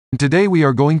Today we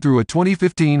are going through a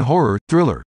 2015 horror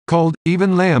thriller called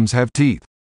Even Lambs Have Teeth.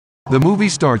 The movie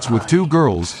starts with two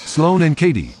girls, Sloane and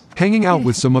Katie, hanging out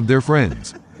with some of their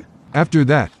friends. After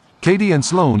that, Katie and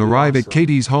Sloane arrive at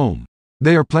Katie's home.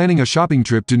 They are planning a shopping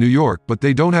trip to New York, but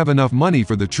they don't have enough money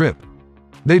for the trip.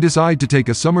 They decide to take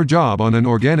a summer job on an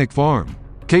organic farm.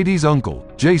 Katie's uncle,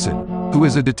 Jason, who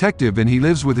is a detective and he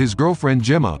lives with his girlfriend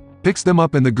Gemma, picks them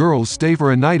up and the girls stay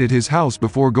for a night at his house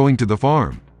before going to the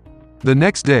farm. The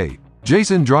next day,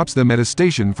 Jason drops them at a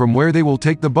station from where they will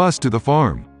take the bus to the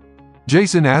farm.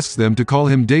 Jason asks them to call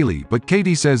him daily, but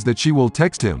Katie says that she will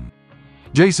text him.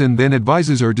 Jason then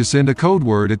advises her to send a code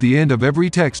word at the end of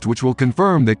every text which will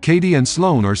confirm that Katie and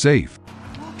Sloane are safe.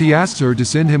 He asks her to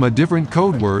send him a different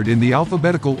code word in the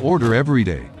alphabetical order every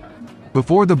day.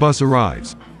 Before the bus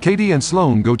arrives, Katie and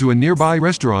Sloane go to a nearby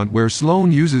restaurant where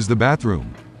Sloane uses the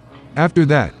bathroom. After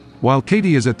that, while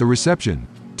Katie is at the reception,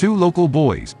 two local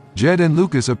boys, Jed and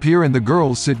Lucas, appear and the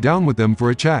girls sit down with them for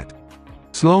a chat.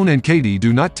 Sloane and Katie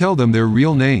do not tell them their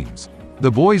real names.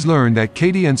 The boys learn that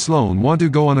Katie and Sloane want to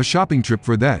go on a shopping trip.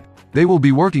 For that, they will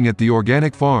be working at the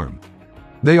organic farm.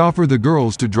 They offer the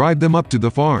girls to drive them up to the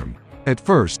farm. At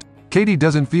first, Katie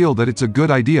doesn't feel that it's a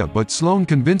good idea, but Sloane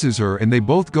convinces her and they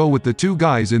both go with the two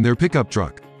guys in their pickup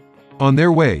truck. On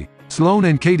their way, Sloane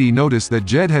and Katie notice that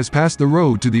Jed has passed the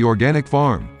road to the organic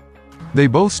farm. They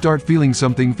both start feeling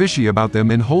something fishy about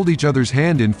them and hold each other's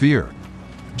hand in fear.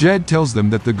 Jed tells them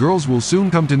that the girls will soon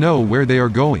come to know where they are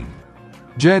going.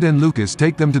 Jed and Lucas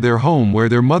take them to their home where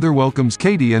their mother welcomes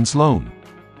Katie and Sloane.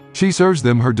 She serves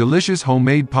them her delicious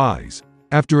homemade pies.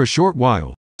 After a short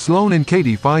while, Sloane and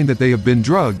Katie find that they have been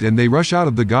drugged and they rush out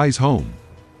of the guy's home.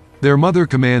 Their mother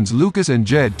commands Lucas and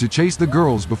Jed to chase the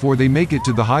girls before they make it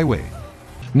to the highway.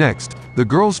 Next, the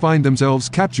girls find themselves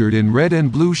captured in red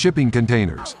and blue shipping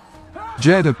containers.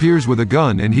 Jed appears with a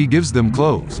gun and he gives them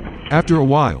clothes. After a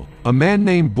while, a man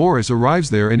named Boris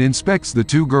arrives there and inspects the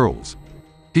two girls.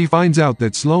 He finds out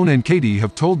that Sloane and Katie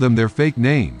have told them their fake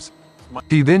names.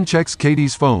 He then checks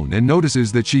Katie's phone and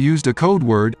notices that she used a code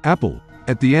word, Apple,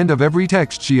 at the end of every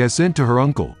text she has sent to her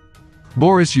uncle.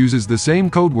 Boris uses the same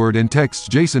code word and texts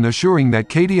Jason, assuring that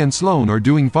Katie and Sloane are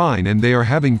doing fine and they are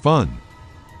having fun.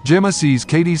 Gemma sees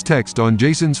Katie's text on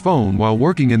Jason's phone while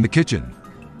working in the kitchen.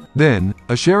 Then,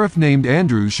 a sheriff named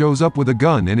Andrew shows up with a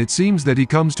gun and it seems that he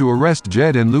comes to arrest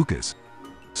Jed and Lucas.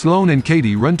 Sloane and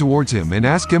Katie run towards him and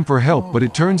ask him for help, but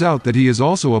it turns out that he is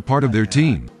also a part of their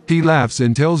team. He laughs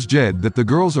and tells Jed that the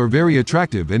girls are very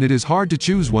attractive and it is hard to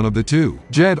choose one of the two.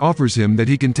 Jed offers him that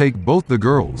he can take both the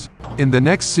girls. In the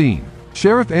next scene,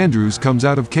 Sheriff Andrews comes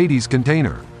out of Katie's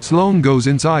container. Sloane goes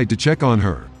inside to check on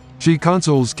her. She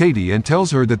consoles Katie and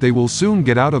tells her that they will soon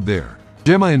get out of there.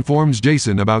 Gemma informs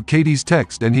Jason about Katie's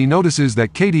text and he notices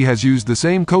that Katie has used the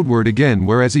same code word again,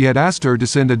 whereas he had asked her to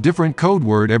send a different code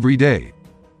word every day.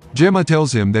 Gemma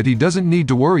tells him that he doesn't need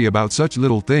to worry about such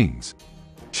little things.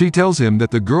 She tells him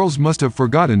that the girls must have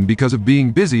forgotten because of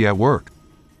being busy at work.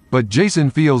 But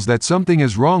Jason feels that something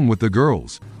is wrong with the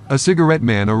girls. A cigarette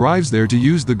man arrives there to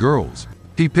use the girls.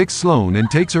 He picks Sloane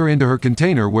and takes her into her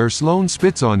container where Sloane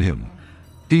spits on him.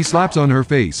 He slaps on her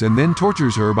face and then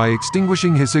tortures her by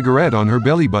extinguishing his cigarette on her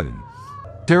belly button.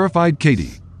 Terrified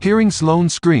Katie, hearing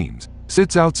Sloane's screams,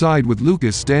 sits outside with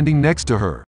Lucas standing next to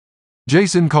her.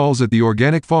 Jason calls at the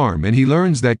organic farm and he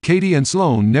learns that Katie and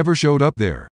Sloane never showed up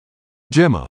there.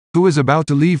 Gemma, who is about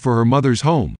to leave for her mother's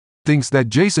home, thinks that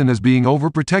Jason is being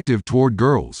overprotective toward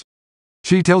girls.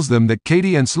 She tells them that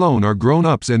Katie and Sloane are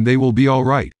grown-ups and they will be all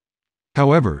right.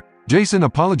 However, Jason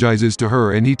apologizes to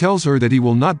her and he tells her that he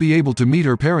will not be able to meet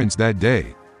her parents that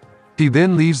day. He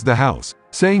then leaves the house,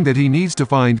 saying that he needs to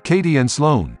find Katie and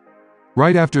Sloane.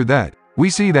 Right after that, we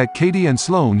see that Katie and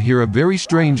Sloane hear a very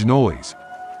strange noise.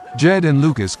 Jed and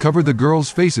Lucas cover the girls'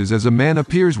 faces as a man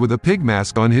appears with a pig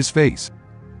mask on his face.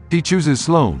 He chooses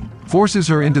Sloane, forces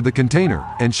her into the container,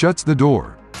 and shuts the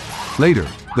door. Later,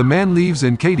 the man leaves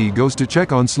and Katie goes to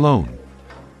check on Sloane.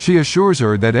 She assures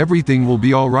her that everything will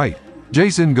be all right.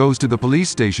 Jason goes to the police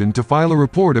station to file a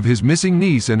report of his missing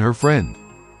niece and her friend.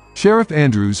 Sheriff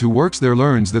Andrews, who works there,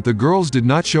 learns that the girls did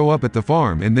not show up at the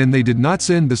farm and then they did not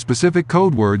send the specific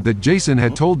code word that Jason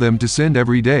had told them to send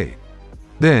every day.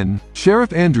 Then,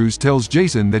 Sheriff Andrews tells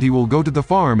Jason that he will go to the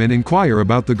farm and inquire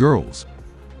about the girls.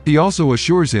 He also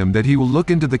assures him that he will look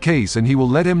into the case and he will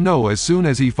let him know as soon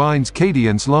as he finds Katie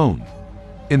and Sloane.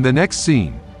 In the next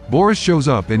scene, Boris shows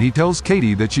up and he tells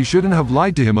Katie that she shouldn't have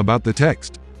lied to him about the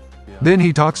text. Then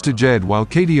he talks to Jed while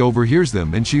Katie overhears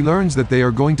them and she learns that they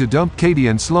are going to dump Katie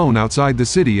and Sloane outside the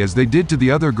city as they did to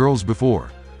the other girls before.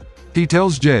 He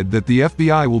tells Jed that the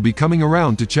FBI will be coming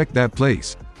around to check that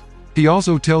place. He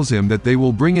also tells him that they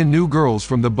will bring in new girls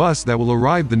from the bus that will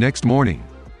arrive the next morning.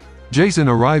 Jason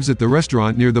arrives at the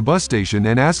restaurant near the bus station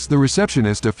and asks the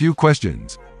receptionist a few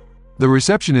questions. The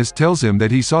receptionist tells him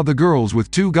that he saw the girls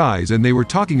with two guys and they were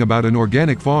talking about an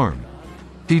organic farm.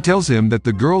 He tells him that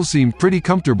the girls seemed pretty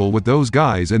comfortable with those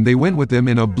guys and they went with them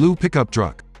in a blue pickup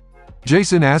truck.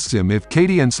 Jason asks him if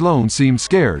Katie and Sloane seemed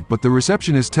scared, but the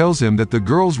receptionist tells him that the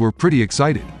girls were pretty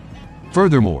excited.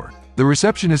 Furthermore, the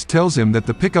receptionist tells him that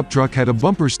the pickup truck had a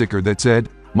bumper sticker that said,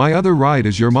 "My other ride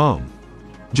is your mom."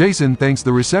 Jason thanks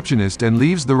the receptionist and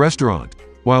leaves the restaurant.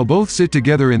 While both sit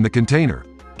together in the container,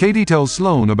 Katie tells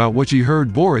Sloane about what she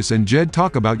heard Boris and Jed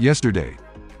talk about yesterday.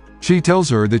 She tells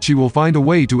her that she will find a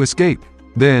way to escape.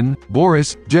 Then,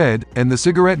 Boris, Jed, and the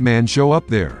cigarette man show up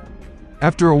there.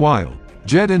 After a while,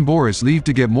 Jed and Boris leave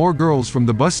to get more girls from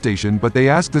the bus station, but they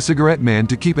ask the cigarette man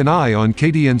to keep an eye on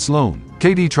Katie and Sloane.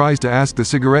 Katie tries to ask the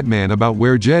cigarette man about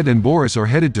where Jed and Boris are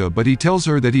headed to, but he tells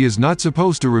her that he is not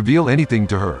supposed to reveal anything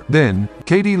to her. Then,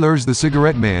 Katie lures the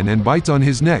cigarette man and bites on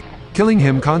his neck, killing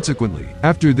him consequently.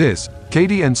 After this,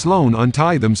 Katie and Sloane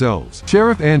untie themselves.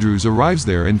 Sheriff Andrews arrives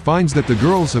there and finds that the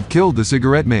girls have killed the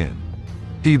cigarette man.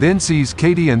 He then sees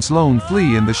Katie and Sloane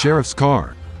flee in the sheriff's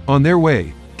car. On their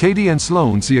way, Katie and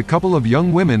Sloane see a couple of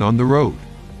young women on the road.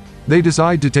 They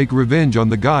decide to take revenge on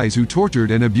the guys who tortured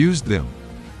and abused them.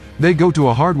 They go to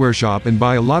a hardware shop and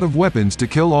buy a lot of weapons to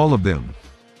kill all of them.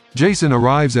 Jason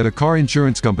arrives at a car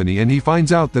insurance company and he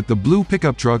finds out that the blue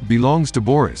pickup truck belongs to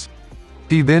Boris.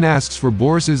 He then asks for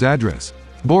Boris's address.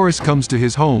 Boris comes to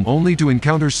his home only to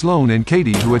encounter Sloane and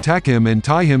Katie, who attack him and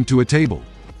tie him to a table.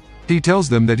 He tells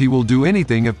them that he will do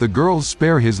anything if the girls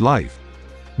spare his life.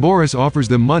 Boris offers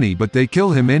them money, but they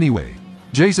kill him anyway.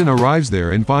 Jason arrives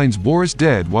there and finds Boris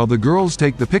dead while the girls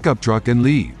take the pickup truck and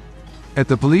leave. At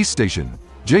the police station,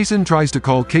 Jason tries to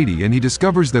call Katie and he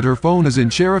discovers that her phone is in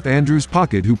Sheriff Andrews'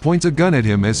 pocket, who points a gun at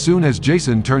him as soon as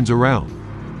Jason turns around.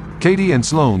 Katie and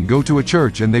Sloane go to a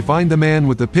church and they find the man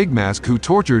with the pig mask who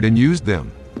tortured and used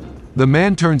them. The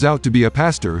man turns out to be a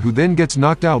pastor who then gets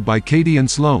knocked out by Katie and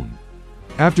Sloane.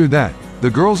 After that, the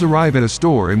girls arrive at a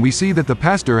store and we see that the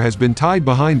pastor has been tied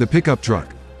behind the pickup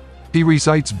truck. He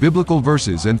recites biblical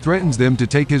verses and threatens them to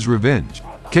take his revenge.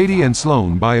 Katie and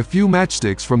Sloane buy a few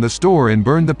matchsticks from the store and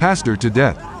burn the pastor to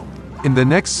death. In the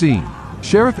next scene,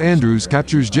 Sheriff Andrews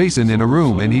captures Jason in a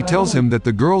room and he tells him that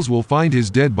the girls will find his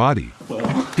dead body.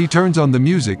 He turns on the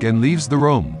music and leaves the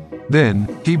room.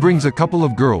 Then, he brings a couple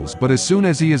of girls, but as soon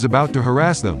as he is about to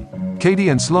harass them, Katie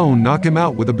and Sloane knock him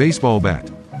out with a baseball bat.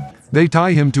 They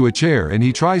tie him to a chair and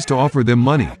he tries to offer them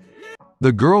money.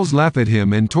 The girls laugh at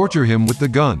him and torture him with the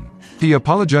gun. He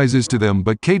apologizes to them,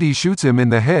 but Katie shoots him in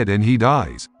the head and he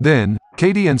dies. Then,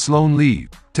 Katie and Sloane leave,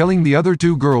 telling the other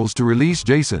two girls to release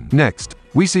Jason. Next,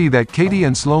 we see that Katie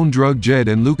and Sloane drug Jed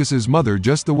and Lucas's mother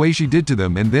just the way she did to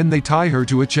them, and then they tie her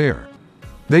to a chair.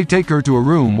 They take her to a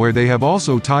room where they have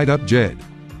also tied up Jed.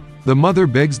 The mother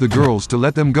begs the girls to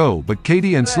let them go, but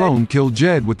Katie and Sloane kill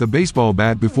Jed with the baseball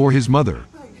bat before his mother.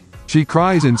 She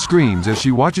cries and screams as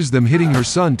she watches them hitting her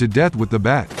son to death with the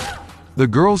bat. The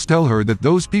girls tell her that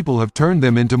those people have turned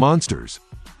them into monsters.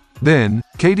 Then,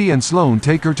 Katie and Sloane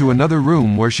take her to another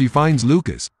room where she finds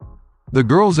Lucas. The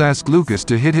girls ask Lucas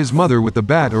to hit his mother with the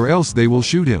bat or else they will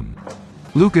shoot him.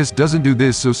 Lucas doesn't do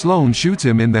this, so Sloane shoots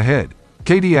him in the head.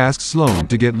 Katie asks Sloane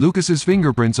to get Lucas's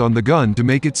fingerprints on the gun to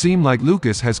make it seem like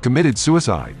Lucas has committed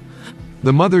suicide.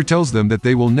 The mother tells them that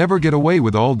they will never get away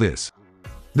with all this.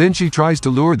 Then she tries to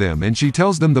lure them and she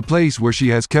tells them the place where she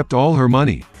has kept all her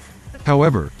money.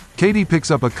 However, Katie picks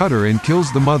up a cutter and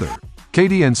kills the mother.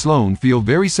 Katie and Sloane feel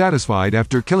very satisfied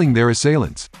after killing their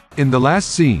assailants. In the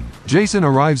last scene, Jason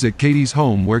arrives at Katie's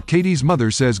home where Katie's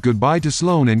mother says goodbye to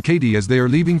Sloane and Katie as they are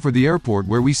leaving for the airport,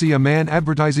 where we see a man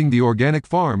advertising the organic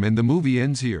farm, and the movie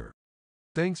ends here.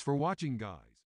 Thanks for watching, guys.